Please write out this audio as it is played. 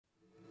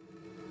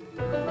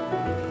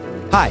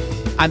Hi,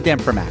 I'm Dan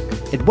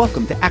Primack, and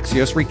welcome to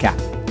Axios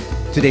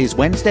Recap. Today's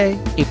Wednesday,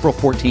 April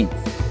 14th,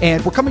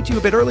 and we're coming to you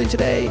a bit early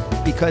today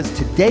because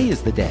today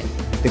is the day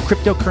that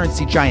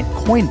cryptocurrency giant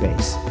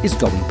Coinbase is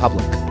going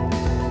public.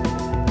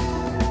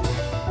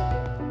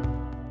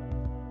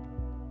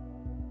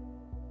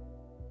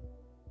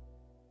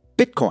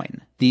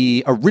 Bitcoin,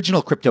 the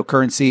original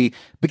cryptocurrency,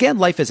 began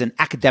life as an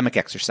academic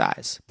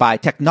exercise by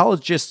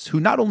technologists who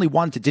not only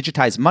wanted to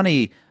digitize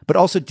money, but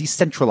also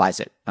decentralize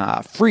it,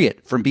 free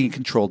it from being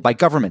controlled by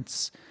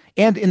governments.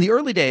 And in the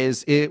early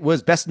days, it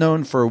was best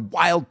known for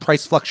wild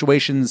price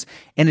fluctuations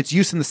and its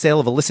use in the sale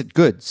of illicit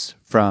goods,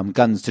 from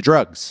guns to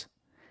drugs.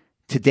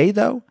 Today,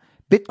 though,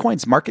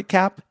 Bitcoin's market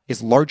cap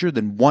is larger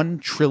than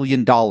 $1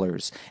 trillion,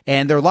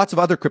 and there are lots of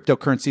other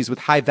cryptocurrencies with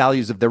high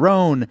values of their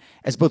own,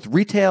 as both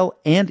retail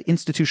and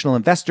institutional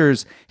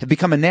investors have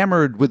become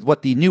enamored with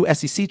what the new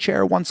SEC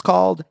chair once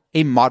called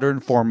a modern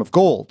form of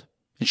gold.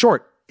 In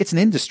short, it's an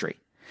industry.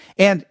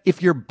 And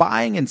if you're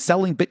buying and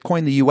selling Bitcoin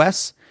in the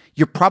US,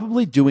 you're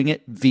probably doing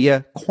it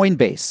via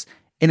Coinbase,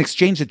 an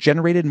exchange that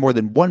generated more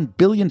than $1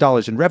 billion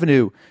in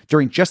revenue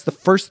during just the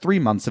first 3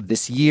 months of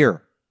this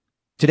year.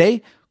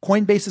 Today,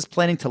 Coinbase is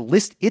planning to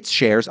list its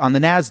shares on the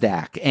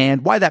NASDAQ,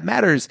 and why that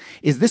matters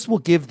is this will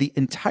give the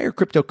entire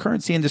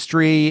cryptocurrency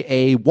industry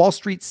a Wall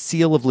Street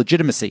seal of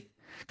legitimacy,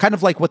 kind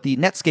of like what the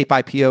Netscape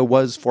IPO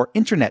was for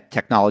internet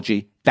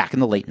technology back in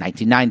the late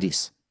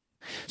 1990s.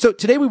 So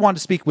today we want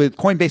to speak with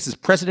Coinbase's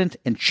president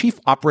and chief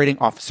operating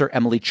officer,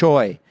 Emilie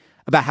Choi,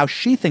 about how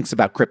she thinks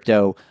about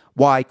crypto,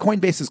 why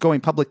Coinbase is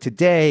going public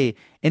today,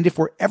 and if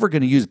we're ever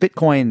going to use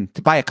Bitcoin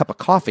to buy a cup of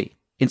coffee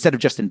instead of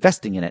just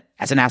investing in it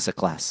as an asset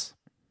class.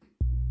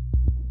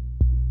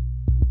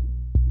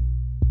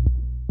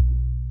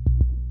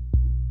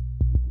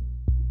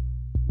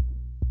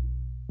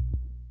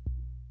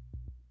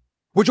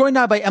 We're joined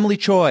now by Emilie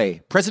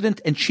Choi,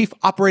 President and Chief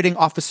Operating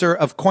Officer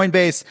of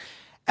Coinbase.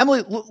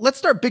 Emilie, let's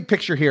start big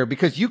picture here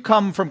because you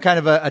come from kind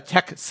of a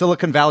tech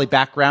Silicon Valley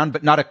background,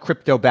 but not a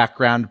crypto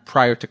background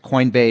prior to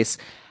Coinbase.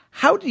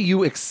 How do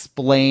you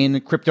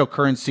explain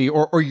cryptocurrency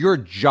or your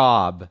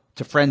job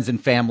to friends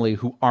and family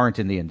who aren't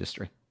in the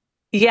industry?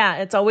 Yeah,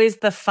 it's always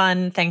the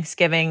fun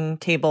Thanksgiving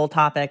table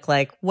topic.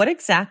 Like, what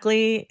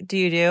exactly do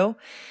you do?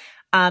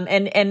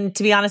 And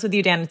to be honest with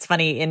you, Dan, it's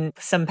funny. In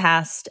some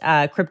past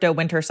crypto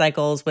winter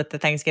cycles with the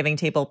Thanksgiving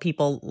table,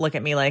 people look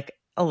at me like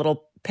a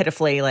little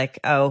pitifully, like,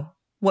 "Oh,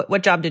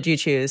 what job did you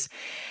choose?"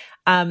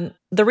 The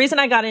reason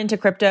I got into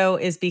crypto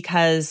is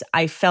because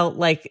I felt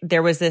like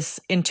there was this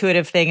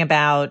intuitive thing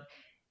about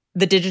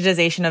the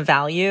digitization of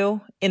value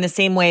in the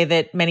same way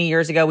that many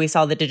years ago we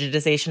saw the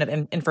digitization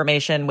of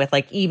information with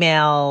like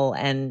email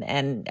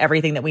and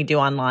everything that we do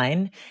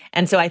online.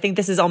 And so I think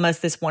this is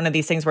almost this one of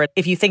these things where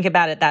if you think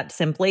about it that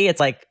simply, it's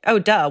like, oh,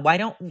 duh,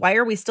 why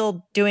are we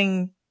still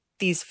doing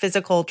these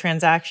physical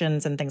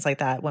transactions and things like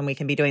that when we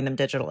can be doing them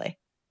digitally?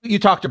 You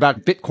talked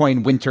about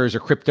Bitcoin winters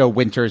or crypto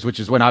winters, which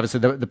is when obviously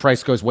the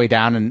price goes way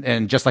down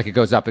and just like it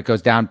goes up, it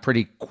goes down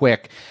pretty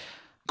quick.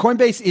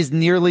 Coinbase is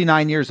nearly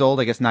 9 years old,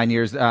 I guess 9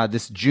 years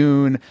this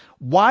June.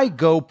 Why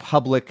go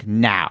public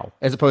now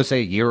as opposed to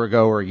say a year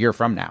ago or a year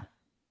from now?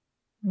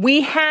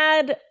 We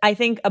had, I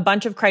think, a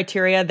bunch of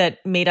criteria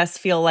that made us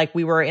feel like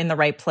we were in the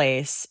right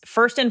place.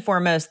 First and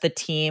foremost, the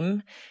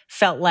team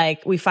felt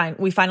like we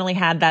finally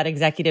had that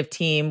executive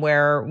team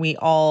where we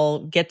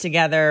all get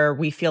together.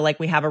 We feel like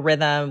we have a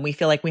rhythm. We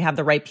feel like we have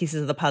the right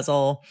pieces of the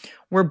puzzle.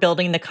 We're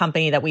building the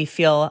company that we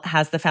feel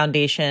has the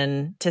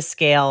foundation to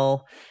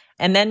scale.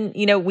 And then,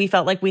 we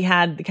felt like we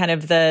had kind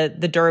of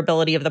the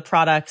durability of the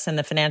products and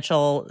the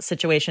financial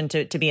situation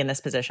to be in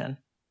this position.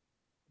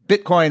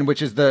 Bitcoin,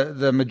 which is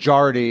the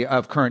majority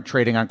of current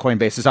trading on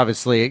Coinbase, has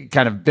obviously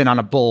kind of been on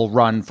a bull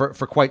run for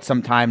quite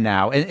some time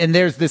now. And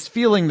there's this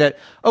feeling that,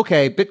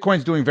 okay,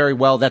 Bitcoin's doing very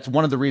well. That's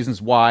one of the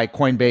reasons why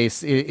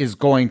Coinbase is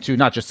going to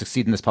not just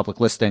succeed in this public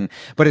listing,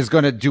 but is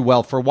going to do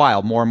well for a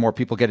while. More and more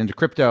people get into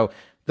crypto.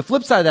 The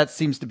flip side of that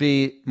seems to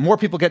be more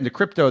people get into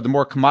crypto, the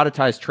more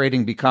commoditized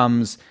trading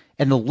becomes,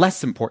 and the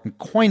less important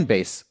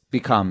Coinbase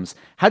becomes.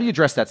 How do you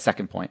address that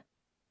second point?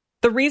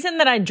 The reason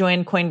that I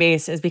joined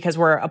Coinbase is because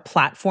we're a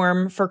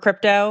platform for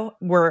crypto.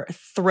 We're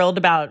thrilled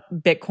about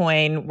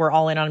Bitcoin. We're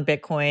all in on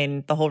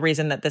Bitcoin. The whole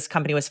reason that this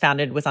company was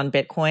founded was on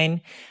Bitcoin.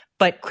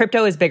 But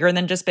crypto is bigger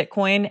than just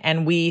Bitcoin,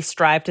 and we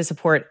strive to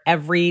support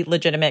every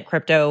legitimate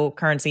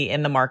cryptocurrency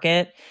in the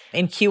market.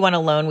 In Q1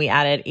 alone, we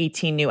added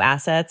 18 new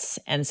assets.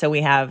 And so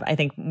we have, I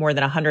think, more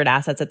than 100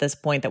 assets at this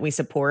point that we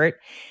support.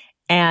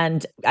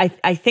 And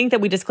I think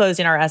that we disclosed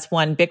in our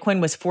S1, Bitcoin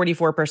was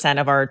 44%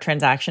 of our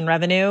transaction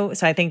revenue.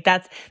 So I think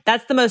that's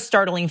the most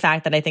startling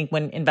fact that I think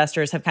when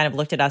investors have kind of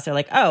looked at us, they're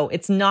like, oh,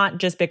 it's not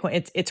just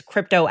Bitcoin, it's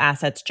crypto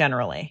assets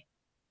generally.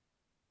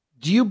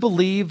 Do you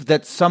believe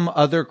that some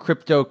other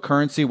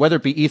cryptocurrency, whether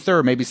it be Ether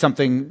or maybe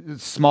something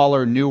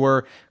smaller,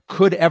 newer,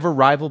 could ever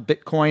rival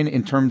Bitcoin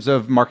in terms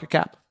of market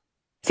cap?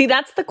 See,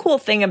 that's the cool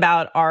thing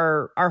about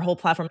our whole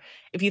platform.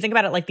 If you think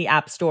about it like the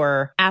App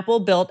Store, Apple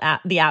built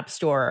the App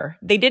Store.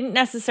 They didn't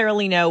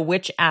necessarily know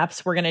which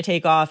apps were going to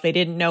take off. They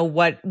didn't know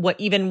what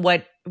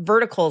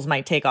verticals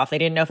might take off. They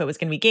didn't know if it was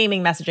going to be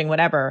gaming, messaging,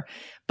 whatever.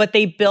 But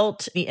they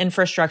built the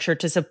infrastructure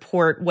to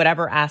support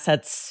whatever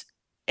assets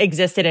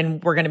existed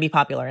and were going to be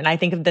popular. And I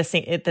think of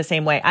it the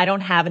same way. I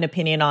don't have an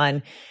opinion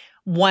on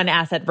one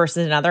asset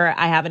versus another.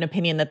 I have an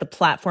opinion that the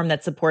platform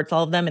that supports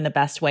all of them in the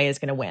best way is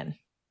going to win.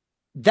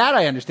 That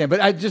I understand,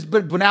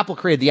 but when Apple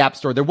created the App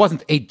Store, there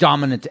wasn't a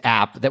dominant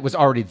app that was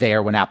already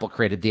there when Apple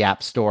created the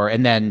App Store,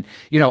 and then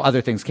other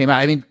things came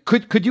out. I mean,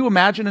 could you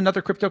imagine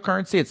another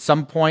cryptocurrency at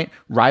some point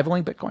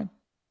rivaling Bitcoin?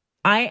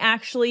 I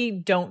actually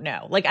don't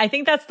know. I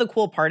think that's the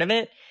cool part of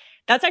it.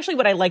 That's actually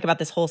what I like about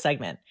this whole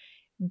segment.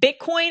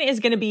 Bitcoin is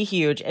going to be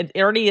huge. It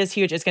already is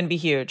huge. It's going to be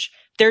huge.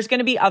 There's going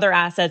to be other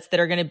assets that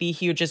are going to be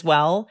huge as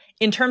well.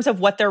 In terms of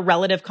what their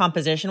relative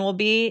composition will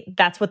be,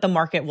 that's what the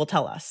market will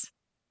tell us.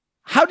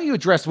 How do you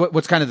address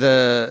what's kind of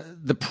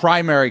the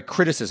primary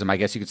criticism, I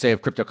guess you could say,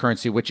 of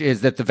cryptocurrency, which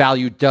is that the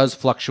value does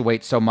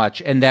fluctuate so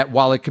much, and that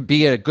while it could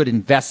be a good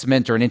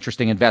investment or an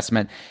interesting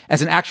investment,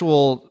 as an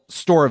actual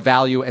store of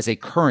value, as a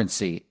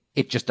currency,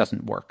 it just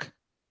doesn't work?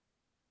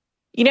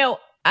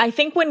 I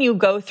think when you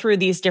go through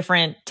these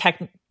different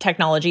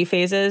technology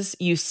phases,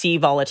 you see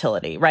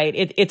volatility, right?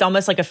 It's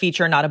almost like a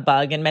feature, not a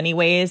bug in many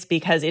ways,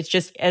 because it's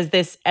just as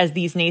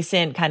these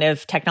nascent kind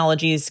of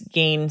technologies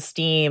gain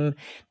steam,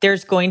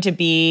 there's going to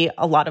be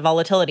a lot of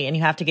volatility, and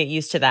you have to get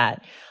used to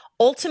that.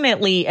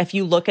 Ultimately, if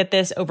you look at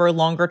this over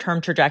longer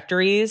term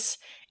trajectories,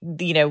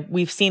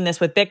 we've seen this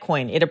with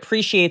Bitcoin. It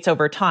appreciates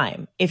over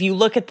time. If you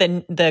look at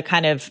the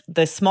kind of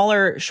the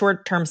smaller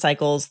short term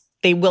cycles,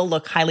 they will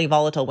look highly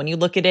volatile. When you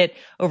look at it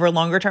over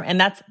longer term, and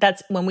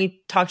that's when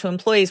we talk to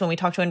employees, when we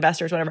talk to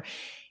investors, whatever,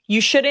 you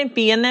shouldn't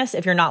be in this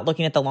if you're not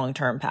looking at the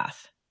long-term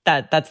path.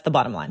 That's the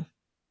bottom line.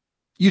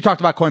 You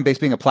talked about Coinbase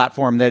being a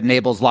platform that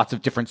enables lots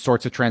of different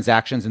sorts of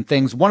transactions and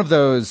things. One of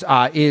those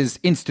is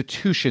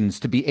institutions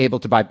to be able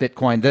to buy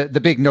Bitcoin. The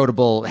big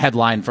notable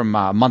headline from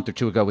a month or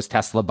two ago was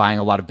Tesla buying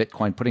a lot of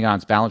Bitcoin, putting it on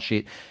its balance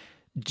sheet.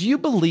 Do you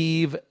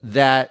believe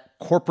that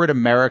corporate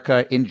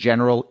America in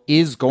general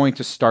is going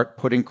to start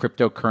putting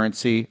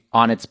cryptocurrency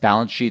on its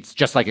balance sheets,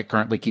 just like it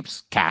currently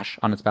keeps cash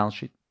on its balance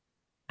sheet?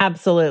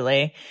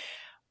 Absolutely.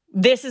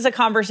 This is a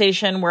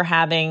conversation we're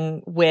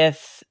having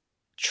with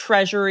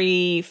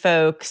treasury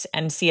folks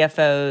and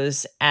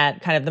CFOs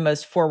at kind of the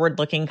most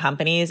forward-looking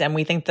companies. And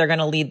we think they're going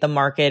to lead the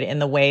market in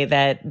the way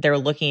that they're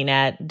looking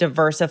at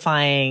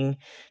diversifying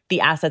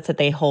the assets that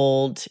they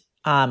hold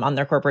on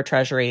their corporate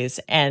treasuries.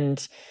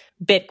 And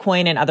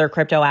Bitcoin and other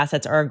crypto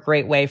assets are a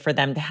great way for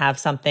them to have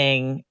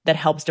something that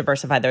helps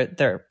diversify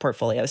their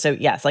portfolio. So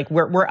yes,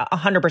 we're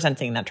 100%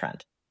 seeing that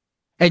trend.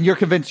 And you're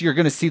convinced you're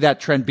going to see that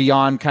trend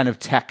beyond kind of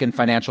tech and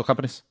financial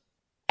companies?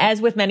 As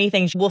with many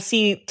things, we'll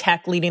see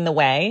tech leading the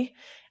way.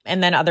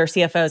 And then other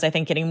CFOs, I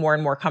think, getting more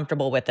and more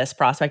comfortable with this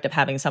prospect of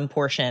having some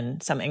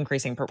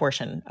increasing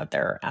proportion of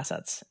their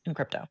assets in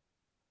crypto.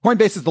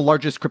 Coinbase is the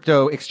largest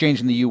crypto exchange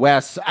in the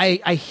U.S.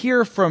 I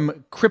hear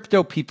from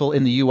crypto people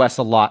in the U.S.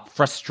 a lot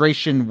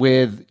frustration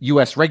with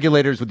U.S.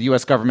 regulators, with the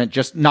U.S. government,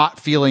 just not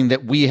feeling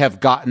that we have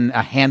gotten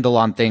a handle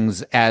on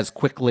things as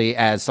quickly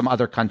as some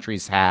other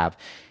countries have.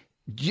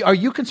 Are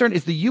you concerned?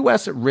 Is the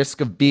U.S. at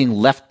risk of being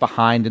left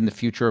behind in the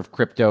future of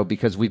crypto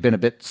because we've been a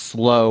bit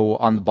slow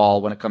on the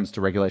ball when it comes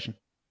to regulation?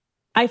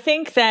 I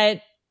think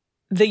that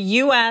the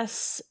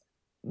U.S.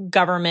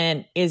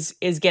 government is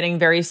getting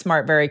very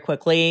smart very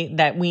quickly,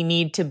 that we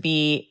need to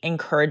be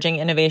encouraging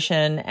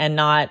innovation and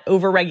not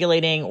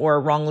over-regulating or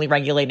wrongly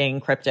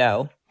regulating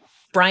crypto.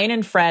 Brian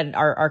and Fred,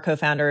 our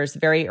co-founders,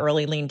 very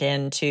early leaned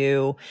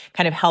into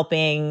kind of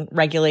helping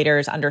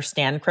regulators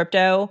understand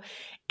crypto.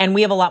 And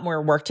we have a lot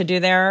more work to do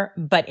there.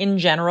 But in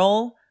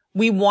general,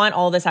 we want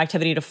all this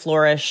activity to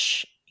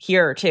flourish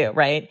here too,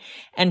 right?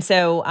 And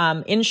so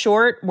in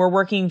short, we're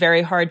working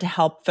very hard to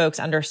help folks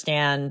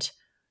understand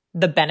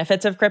the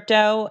benefits of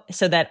crypto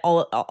so that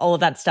all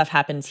of that stuff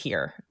happens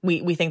here.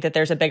 We think that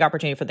there's a big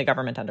opportunity for the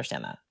government to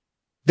understand that.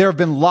 There have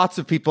been lots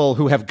of people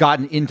who have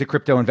gotten into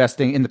crypto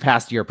investing in the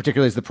past year,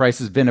 particularly as the price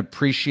has been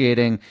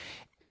appreciating.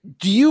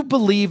 Do you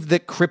believe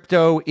that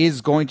crypto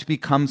is going to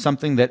become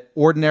something that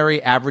ordinary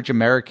average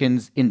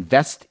Americans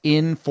invest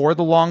in for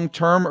the long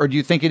term? Or do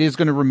you think it is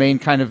going to remain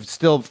kind of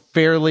still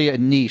fairly a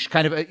niche,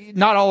 kind of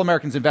not all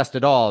Americans invest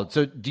at all?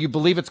 So do you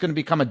believe it's going to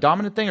become a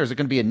dominant thing, or is it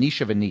going to be a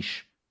niche of a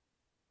niche?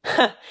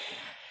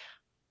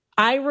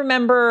 I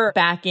remember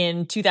back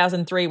in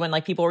 2003 when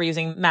people were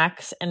using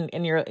Macs and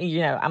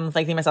I'm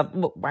thinking to myself,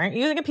 why aren't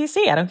you using a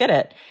PC? I don't get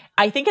it.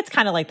 I think it's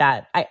kind of like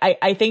that.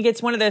 I think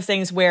it's one of those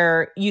things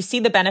where you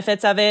see the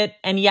benefits of it.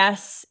 And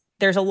yes,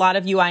 there's a lot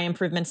of UI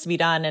improvements to be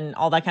done and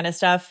all that kind of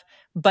stuff.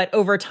 But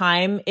over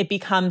time, it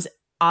becomes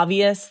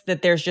obvious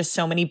that there's just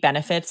so many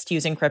benefits to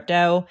using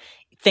crypto.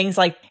 Things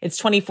like it's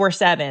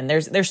 24/7.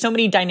 There's so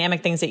many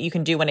dynamic things that you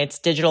can do when it's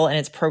digital and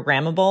it's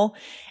programmable.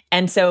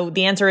 And so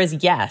the answer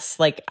is yes.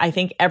 I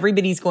think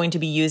everybody's going to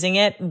be using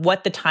it.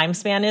 What the time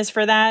span is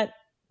for that,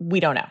 we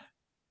don't know.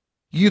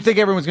 You think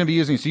everyone's going to be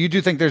using it. So you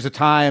do think there's a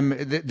time,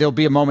 there'll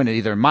be a moment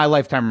either in my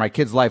lifetime or my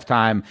kid's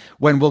lifetime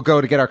when we'll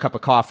go to get our cup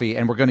of coffee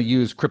and we're going to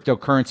use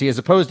cryptocurrency as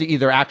opposed to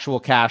either actual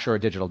cash or a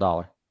digital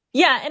dollar.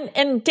 Yeah.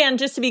 And Dan,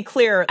 just to be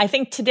clear, I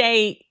think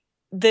today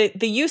the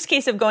use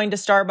case of going to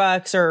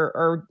Starbucks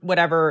or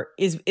whatever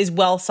is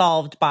well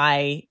solved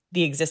by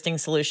the existing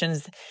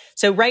solutions.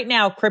 So right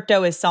now,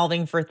 crypto is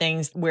solving for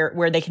things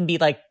where they can be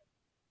like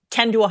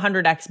 10 to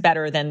 100x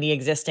better than the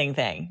existing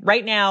thing.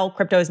 Right now,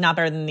 crypto is not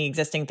better than the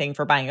existing thing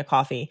for buying a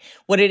coffee.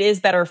 What it is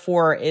better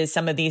for is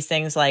some of these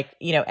things like,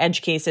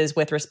 edge cases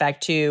with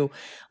respect to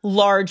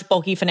large,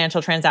 bulky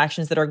financial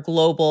transactions that are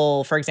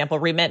global, for example,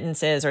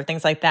 remittances or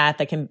things like that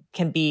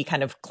can be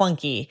kind of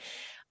clunky.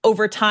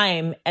 Over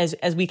time, as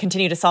we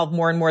continue to solve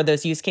more and more of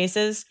those use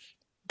cases,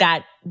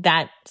 that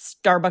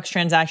Starbucks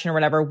transaction or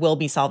whatever will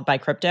be solved by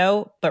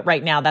crypto. But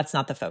right now, that's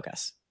not the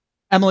focus.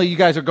 Emily, you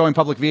guys are going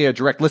public via a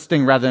direct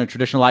listing rather than a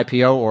traditional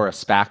IPO or a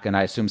SPAC, and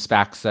I assume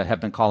SPACs have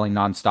been calling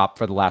nonstop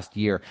for the last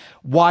year.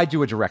 Why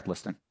do a direct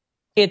listing?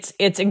 It's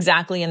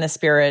exactly in the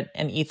spirit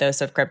and ethos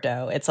of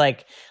crypto. It's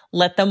like,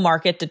 let the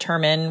market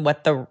determine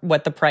what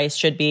the price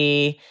should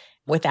be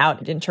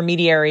without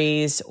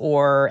intermediaries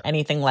or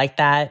anything like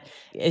that.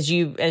 As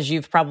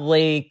you've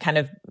probably kind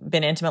of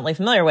been intimately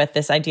familiar with,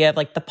 this idea of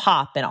like the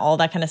pop and all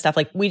that kind of stuff.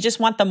 Like, we just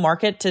want the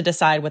market to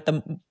decide what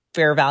the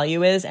fair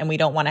value is, and we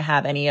don't want to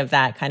have any of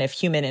that kind of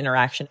human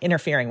interaction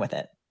interfering with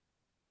it.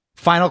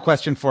 Final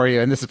question for you,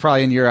 and this is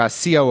probably in your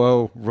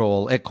COO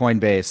role at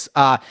Coinbase.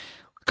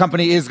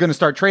 Company is going to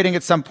start trading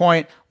at some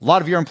point. A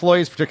lot of your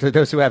employees, particularly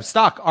those who have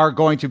stock, are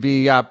going to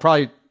be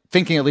probably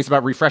thinking at least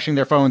about refreshing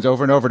their phones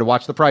over and over to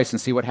watch the price and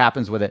see what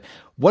happens with it.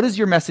 What is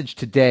your message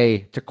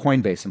today to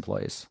Coinbase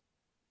employees?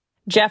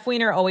 Jeff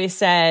Weiner always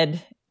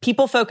said,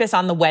 people focus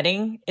on the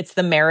wedding. It's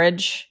the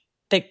marriage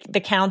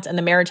that counts, and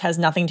the marriage has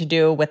nothing to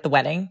do with the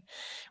wedding,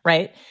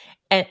 right?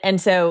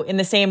 And so in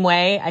the same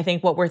way, I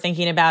think what we're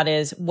thinking about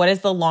is, what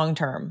is the long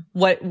term?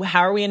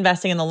 How are we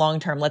investing in the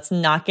long term? Let's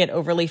not get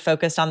overly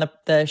focused on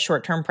the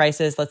short-term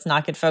prices. Let's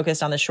not get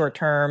focused on the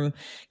short-term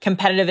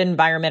competitive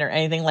environment or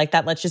anything like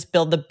that. Let's just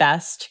build the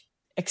best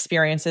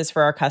experiences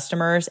for our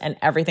customers, and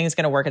everything's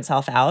going to work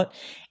itself out.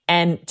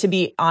 And to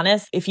be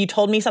honest, if you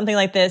told me something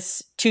like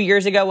this 2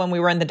 years ago when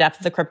we were in the depth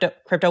of the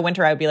crypto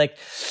winter, I would be like,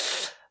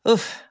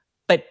 oof.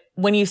 But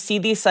when you see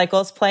these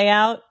cycles play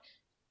out,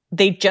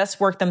 they just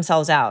work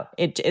themselves out.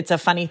 It's a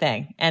funny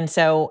thing. And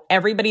so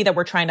everybody that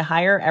we're trying to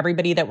hire,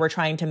 everybody that we're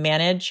trying to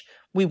manage,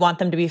 we want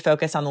them to be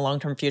focused on the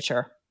long-term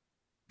future.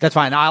 That's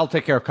fine. I'll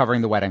take care of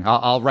covering the wedding.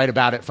 I'll write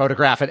about it,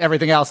 photograph it,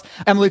 everything else.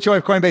 Emily Choi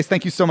of Coinbase,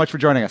 thank you so much for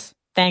joining us.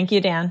 Thank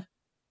you, Dan.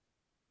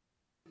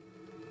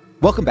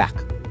 Welcome back.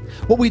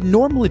 What we'd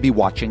normally be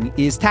watching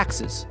is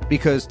taxes,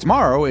 because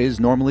tomorrow is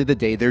normally the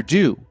day they're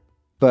due.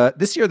 But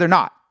this year they're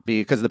not,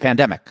 because of the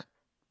pandemic.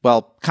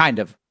 Well, kind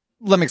of.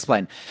 Let me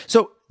explain.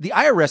 So the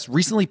IRS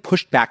recently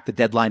pushed back the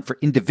deadline for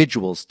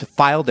individuals to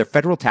file their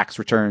federal tax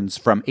returns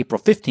from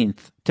April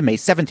 15th to May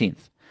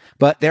 17th.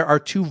 But there are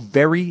two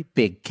very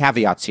big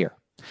caveats here.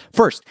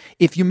 First,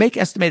 if you make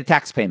estimated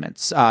tax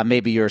payments,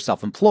 maybe you're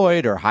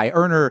self-employed or high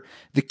earner,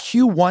 the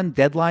Q1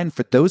 deadline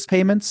for those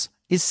payments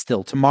is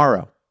still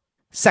tomorrow.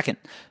 Second,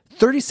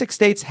 36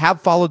 states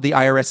have followed the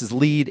IRS's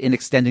lead in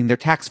extending their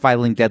tax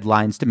filing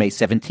deadlines to May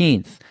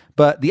 17th,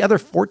 but the other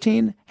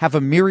 14 have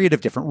a myriad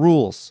of different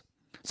rules.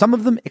 Some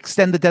of them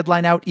extend the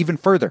deadline out even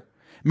further.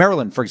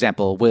 Maryland, for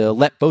example, will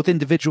let both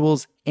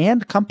individuals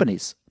and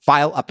companies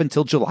file up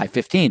until July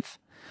 15th.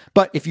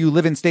 But if you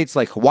live in states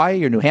like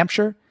Hawaii or New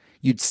Hampshire,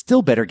 you'd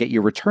still better get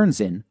your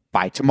returns in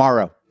by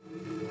tomorrow.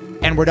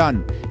 And we're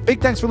done. Big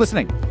thanks for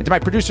listening. And to my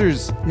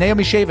producers,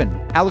 Naomi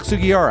Shavin, Alex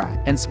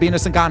Sugiura, and Sabina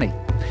Sangani.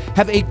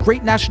 Have a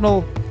great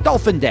National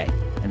Dolphin Day,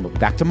 and we'll be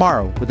back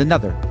tomorrow with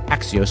another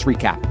Axios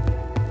Recap.